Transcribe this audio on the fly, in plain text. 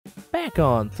Back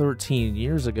on 13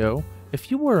 years ago,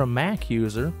 if you were a Mac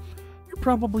user, you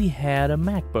probably had a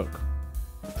MacBook,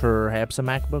 perhaps a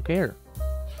MacBook Air.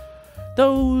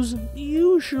 Those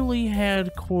usually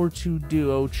had Core 2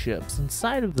 Duo chips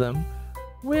inside of them,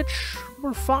 which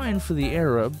were fine for the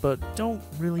era, but don't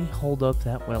really hold up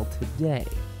that well today.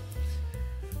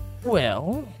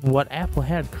 Well, what Apple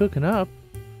had cooking up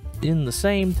in the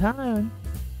same time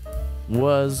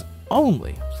was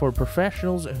only for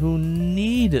professionals who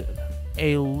needed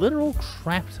a literal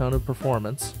crap ton of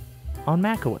performance on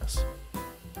macOS.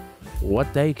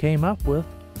 What they came up with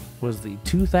was the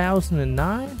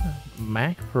 2009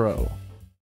 Mac Pro.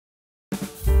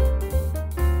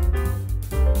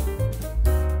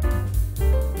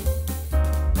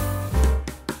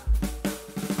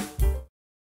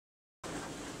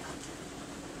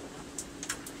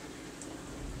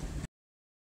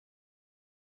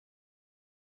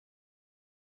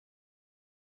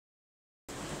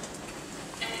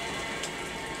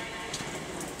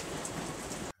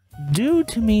 Due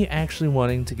to me actually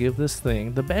wanting to give this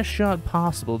thing the best shot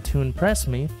possible to impress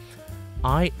me,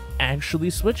 I actually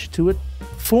switched to it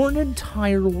for an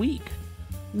entire week,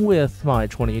 with my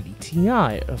 2080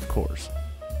 Ti, of course.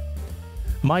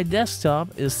 My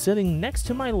desktop is sitting next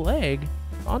to my leg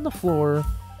on the floor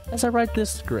as I write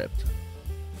this script.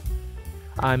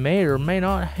 I may or may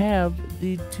not have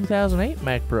the 2008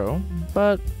 Mac Pro,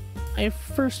 but I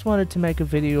first wanted to make a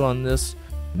video on this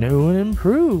new and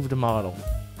improved model,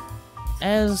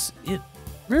 as it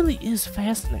really is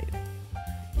fascinating.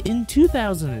 In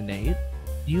 2008,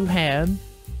 you had,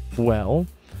 well,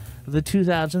 the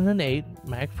 2008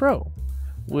 Mac Pro,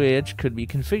 which could be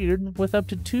configured with up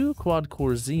to 2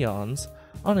 quad-core Xeons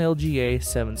on LGA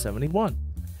 771,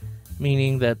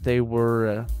 meaning that they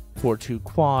were Core 2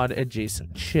 quad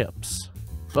adjacent chips.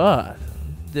 But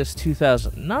this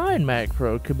 2009 Mac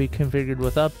Pro could be configured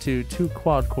with up to 2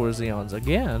 quad-core Xeons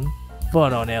again,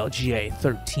 but on LGA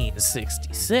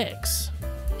 1366.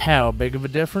 How big of a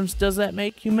difference does that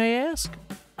make, you may ask?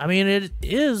 I mean, it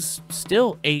is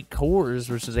still 8 cores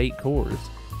versus 8 cores,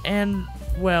 and,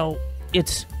 well,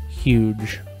 it's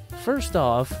huge. First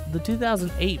off, the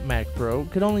 2008 Mac Pro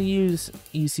could only use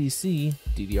ECC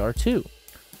DDR2,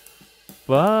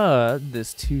 but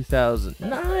this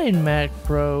 2009 Mac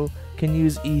Pro can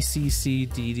use ECC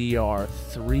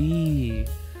DDR3,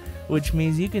 which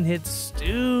means you can hit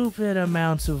stupid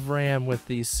amounts of RAM with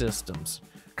these systems.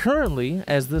 Currently,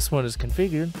 as this one is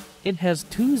configured, it has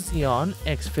 2 Xeon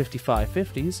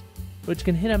X5550s, which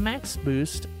can hit a max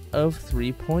boost of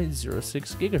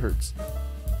 3.06 GHz.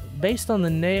 Based on the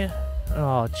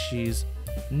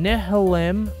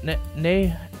Nehalem,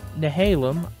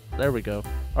 there we go,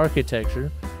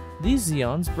 architecture, these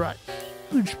Xeons brought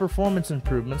huge performance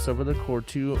improvements over the Core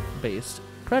 2 based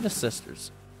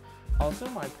predecessors. Also,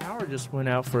 my power just went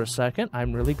out for a second.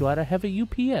 I'm really glad I have a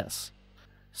UPS.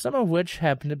 Some of which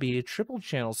happen to be triple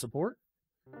channel support,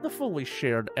 the fully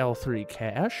shared L3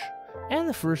 cache, and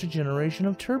the first generation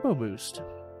of Turbo Boost.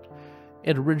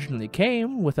 It originally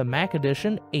came with a Mac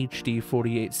Edition HD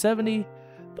 4870,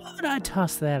 but I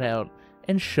tossed that out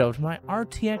and shoved my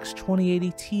RTX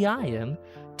 2080 Ti in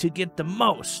to get the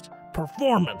most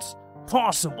performance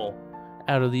possible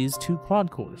out of these 2 quad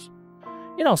cores.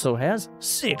 It also has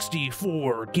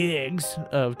 64 gigs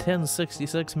of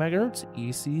 1066 MHz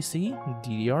ECC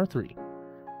DDR3.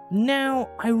 Now,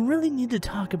 I really need to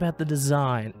talk about the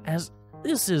design, as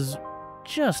this is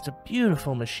just a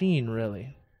beautiful machine,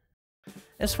 really.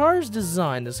 As far as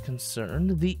design is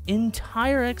concerned, the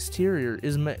entire exterior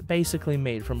is basically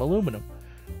made from aluminum,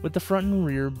 with the front and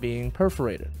rear being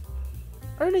perforated,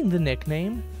 earning the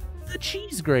nickname, the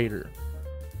Cheese Grater.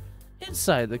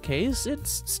 Inside the case,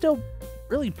 it's still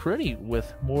really pretty,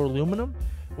 with more aluminum,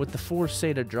 with the 4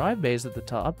 SATA drive bays at the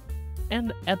top,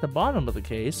 and at the bottom of the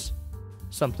case,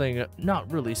 something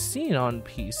not really seen on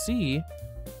PC,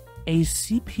 a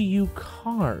CPU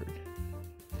card.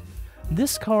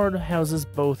 This card houses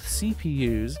both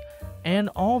CPUs and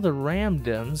all the RAM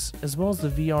DIMMs, as well as the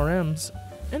VRMs,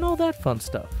 and all that fun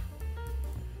stuff.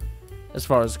 As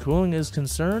far as cooling is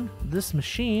concerned, this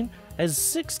machine has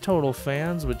 6 total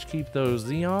fans, which keep those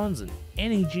Xeons and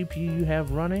any GPU you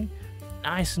have running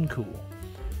nice and cool,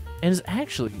 and is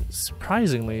actually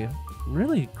surprisingly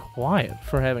really quiet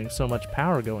for having so much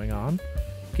power going on,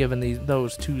 given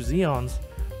those 2 Xeons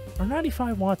are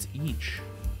 95 watts each.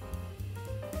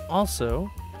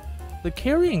 Also, the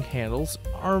carrying handles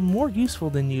are more useful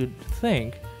than you'd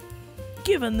think,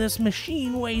 given this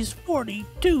machine weighs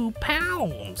 42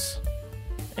 pounds.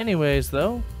 Anyways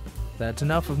though, that's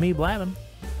enough of me blabbing.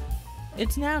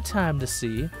 It's now time to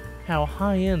see how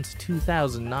high-end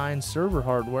 2009 server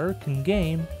hardware can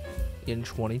game in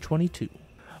 2022.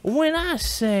 When I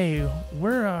say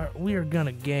we are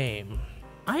gonna game,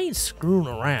 I ain't screwing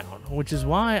around, which is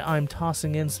why I'm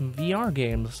tossing in some VR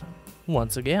games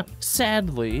once again.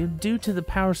 Sadly, due to the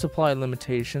power supply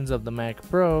limitations of the Mac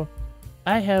Pro,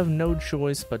 I have no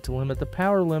choice but to limit the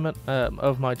power limit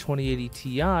of my 2080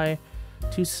 Ti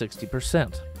to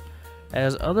 60%,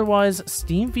 as otherwise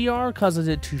Steam VR causes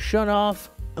it to shut off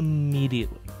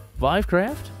immediately.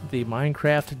 Vivecraft, the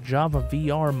Minecraft Java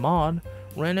VR mod,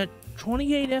 ran at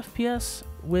 28 FPS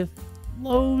with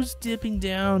lows dipping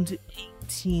down to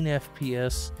 18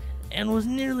 FPS and was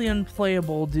nearly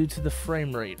unplayable due to the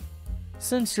frame rate.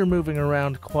 Since you're moving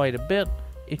around quite a bit,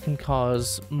 it can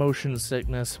cause motion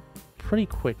sickness pretty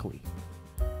quickly.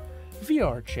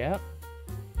 VR Chat,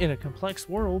 in a complex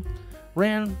world,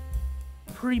 ran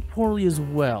pretty poorly as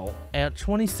well at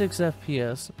 26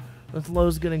 FPS, with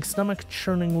lows getting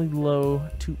stomach-churningly low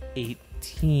to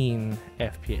 18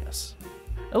 FPS.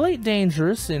 Elite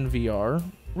Dangerous in VR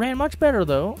ran much better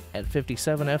though, at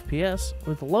 57 FPS,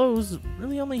 with lows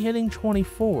really only hitting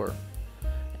 24,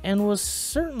 and was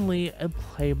certainly a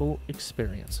playable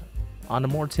experience. On the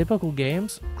more typical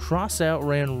games, Crossout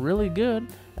ran really good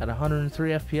at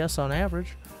 103 FPS on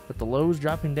average, with the lows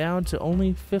dropping down to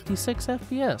only 56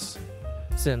 FPS.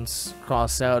 Since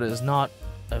Crossout is not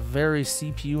a very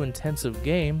CPU-intensive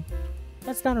game,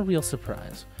 that's not a real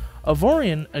surprise.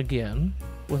 Avorion, again,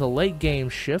 with a late game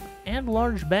ship and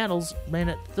large battles, ran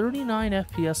at 39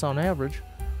 FPS on average,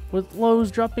 with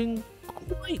lows dropping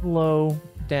quite low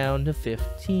down to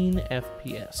 15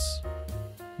 FPS.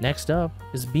 Next up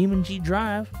is BeamNG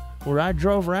Drive, where I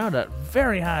drove around at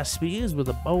very high speeds with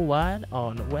a bow light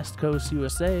on West Coast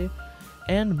USA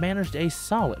and managed a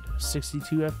solid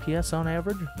 62 FPS on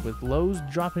average, with lows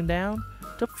dropping down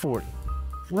to 40.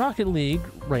 Rocket League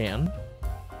ran,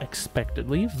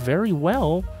 expectedly, very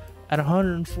well at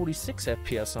 146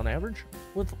 FPS on average,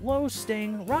 with lows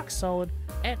staying rock solid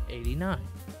at 89.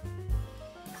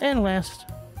 And last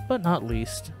but not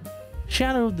least,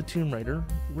 Shadow of the Tomb Raider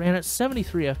ran at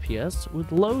 73 FPS,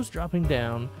 with lows dropping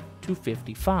down to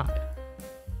 55.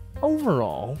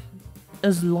 Overall,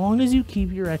 as long as you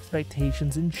keep your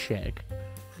expectations in check,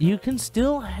 you can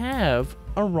still have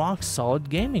a rock-solid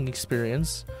gaming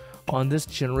experience on this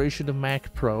generation of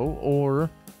Mac Pro, or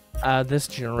this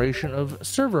generation of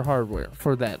server hardware,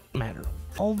 for that matter.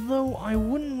 Although I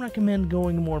wouldn't recommend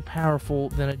going more powerful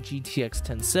than a GTX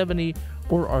 1070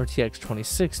 or RTX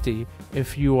 2060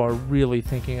 if you are really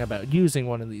thinking about using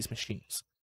one of these machines.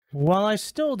 While I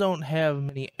still don't have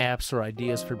many apps or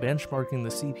ideas for benchmarking the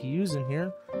CPUs in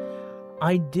here,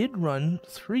 I did run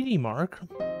 3D Mark,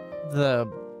 the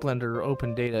Blender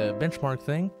open data benchmark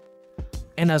thing,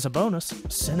 and as a bonus,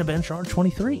 Cinebench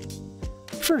R23.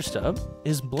 First up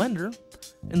is Blender,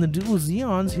 and the dual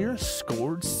Xeons here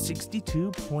scored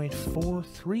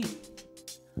 62.43.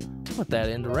 To put that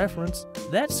into reference,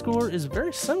 that score is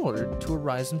very similar to a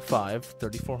Ryzen 5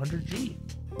 3400G.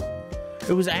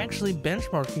 It was actually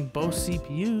benchmarking both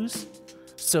CPUs,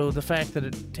 so the fact that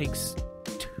it takes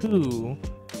two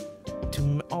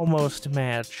to almost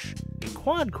match a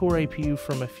quad-core APU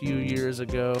from a few years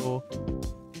ago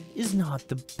is not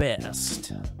the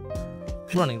best.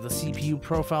 Running the CPU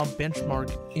profile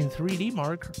benchmark in 3D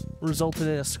Mark resulted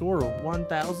in a score of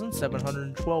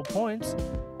 1,712 points,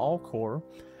 all core,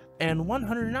 and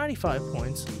 195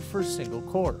 points for single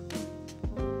core.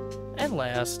 And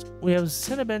last, we have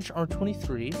Cinebench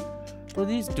R23, where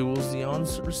these dual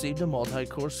Xeons received a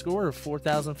multi-core score of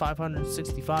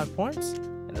 4,565 points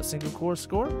and a single core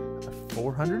score of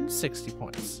 460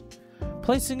 points,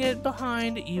 placing it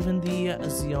behind even the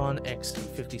Xeon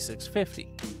X5650.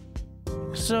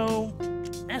 So,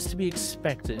 as to be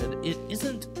expected, it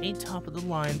isn't a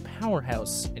top-of-the-line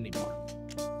powerhouse anymore.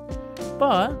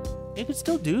 But it can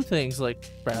still do things like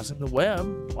browsing the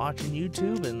web, watching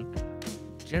YouTube, and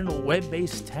general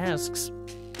web-based tasks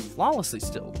flawlessly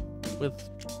still, with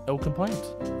no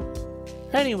complaints.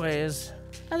 Anyways,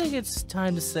 I think it's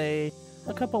time to say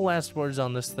a couple last words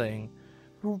on this thing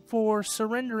before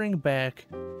surrendering back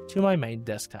to my main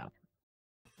desktop.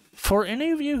 For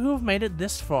any of you who have made it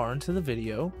this far into the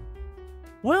video,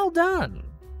 well done!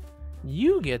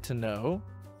 You get to know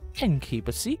and keep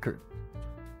a secret.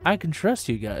 I can trust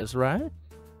you guys, right?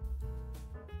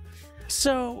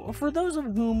 So, for those of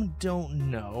whom don't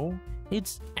know,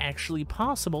 it's actually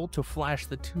possible to flash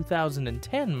the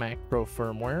 2010 Mac Pro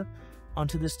firmware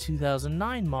onto this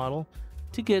 2009 model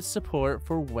to get support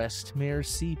for Westmere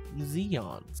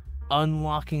Xeons,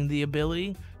 unlocking the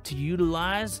ability to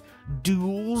utilize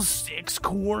dual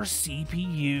 6-core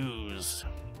CPUs.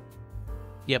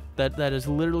 Yep, that is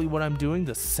literally what I'm doing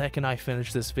the second I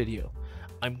finish this video.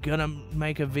 I'm gonna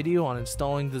make a video on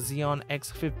installing the Xeon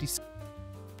X56.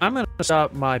 I'm gonna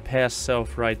stop my past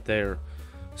self right there.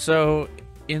 So,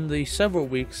 in the several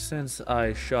weeks since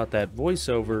I shot that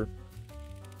voiceover,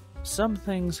 some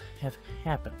things have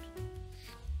happened.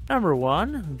 Number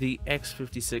one, the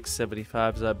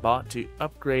X5675s I bought to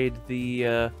upgrade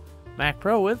the Mac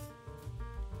Pro with,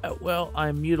 well,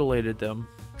 I mutilated them,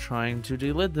 trying to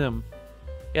delid them.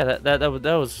 Yeah, that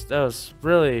was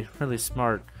really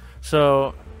smart.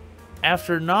 So,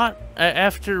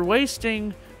 after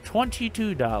wasting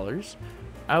 $22,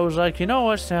 I was like, you know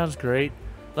what sounds great?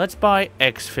 Let's buy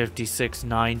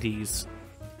X5690s.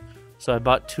 So I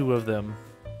bought 2 of them.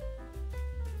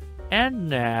 And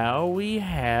now we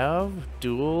have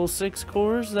dual 6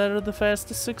 cores that are the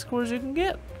fastest 6 cores you can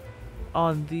get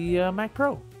on the Mac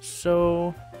Pro.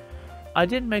 So I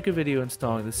didn't make a video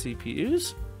installing the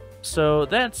CPUs, so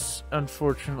that's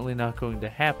unfortunately not going to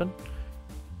happen.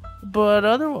 But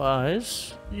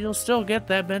otherwise, you'll still get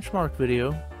that benchmark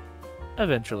video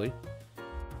eventually.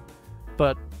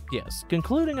 But yes,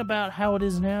 concluding about how it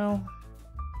is now,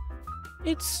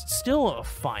 it's still a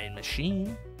fine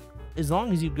machine. As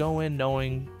long as you go in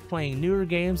knowing playing newer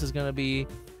games is going to be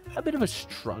a bit of a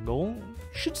struggle,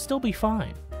 should still be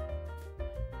fine.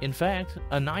 In fact,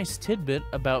 a nice tidbit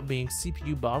about being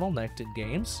CPU bottlenecked in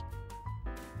games,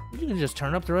 you can just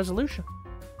turn up the resolution.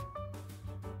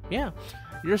 Yeah,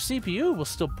 your CPU will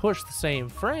still push the same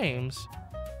frames,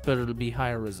 but it'll be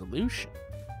higher resolution.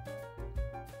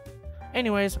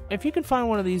 Anyways, if you can find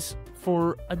one of these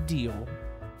for a deal,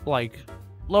 like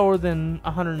lower than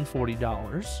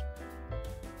 $140,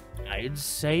 I'd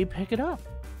say pick it up.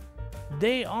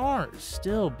 They are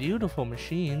still beautiful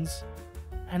machines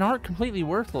and aren't completely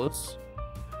worthless,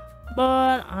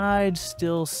 but I'd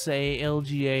still say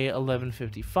LGA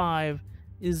 1155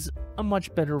 is a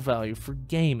much better value for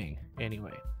gaming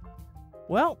anyway.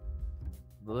 Well,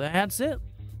 that's it.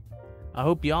 I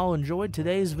hope y'all enjoyed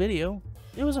today's video.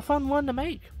 It was a fun one to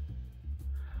make.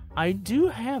 I do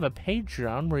have a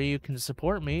Patreon where you can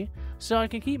support me so I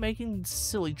can keep making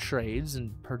silly trades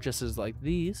and purchases like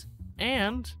these,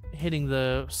 and hitting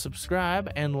the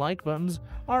subscribe and like buttons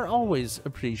are always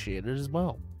appreciated as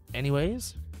well.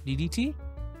 Anyways, DDT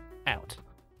out.